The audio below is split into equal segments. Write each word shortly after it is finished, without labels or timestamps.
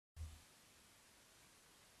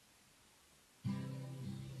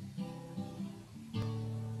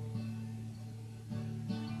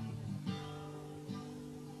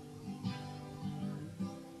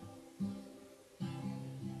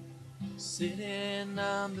Sitting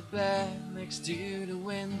on the bed next to the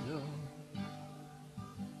window,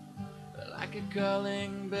 like a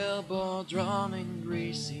calling billboard drawn in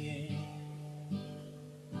greasy ink.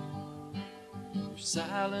 If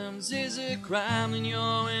silence is a crime, then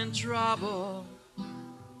you're in trouble.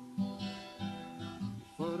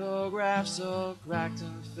 Photographs all cracked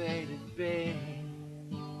and faded, babe.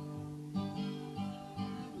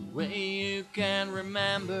 The way you can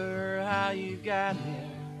remember how you got here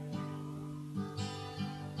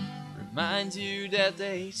reminds you that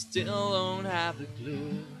they still don't have the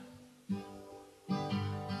clue.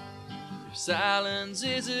 If silence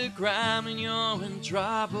is a crime, then you're in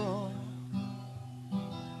trouble.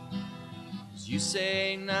 'Cause you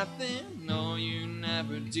say nothing, no, you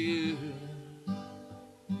never do.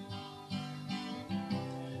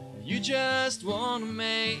 You just want to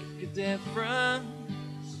make a difference.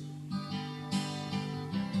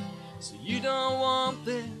 So you don't want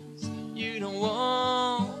this, you don't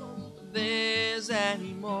want this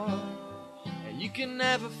anymore. And you can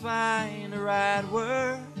never find the right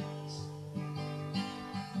words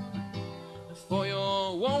for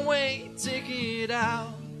your one-way ticket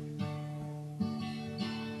out.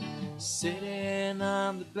 Sitting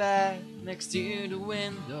on the bed next to the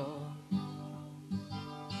window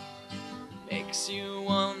makes you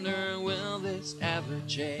wonder, will this ever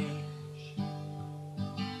change?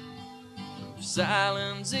 If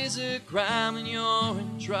silence is a crime and you're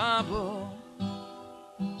in trouble,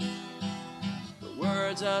 the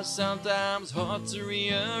words are sometimes hard to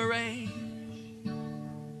rearrange.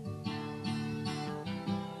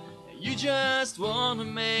 You just want to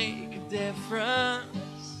make a difference.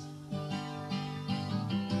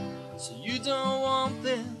 So you don't want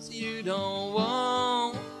this, you don't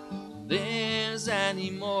want this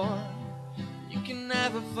anymore. You can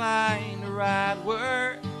never find the right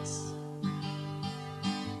words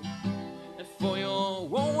for your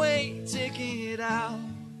one-way ticket out.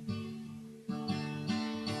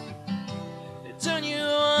 They turn you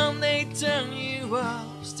on, they turn you off.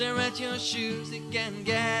 Stare at your shoes, they can't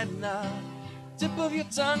get enough. Tip of your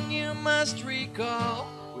tongue you must recall.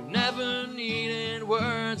 We never needed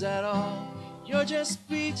words at all. You're just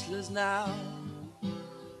speechless now.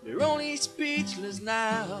 You're only speechless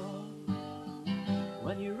now.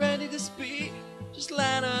 When you're ready to speak, just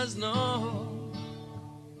let us know.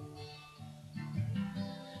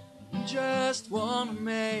 You just want to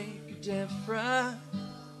make a difference.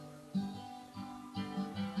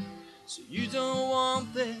 So you don't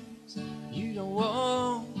want this, you don't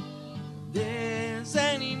want this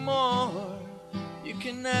anymore. You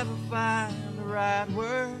can never find the right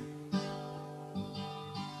words.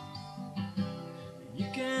 You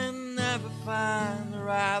can never find the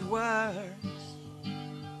right words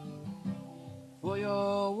for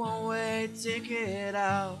your one-way ticket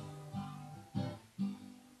out.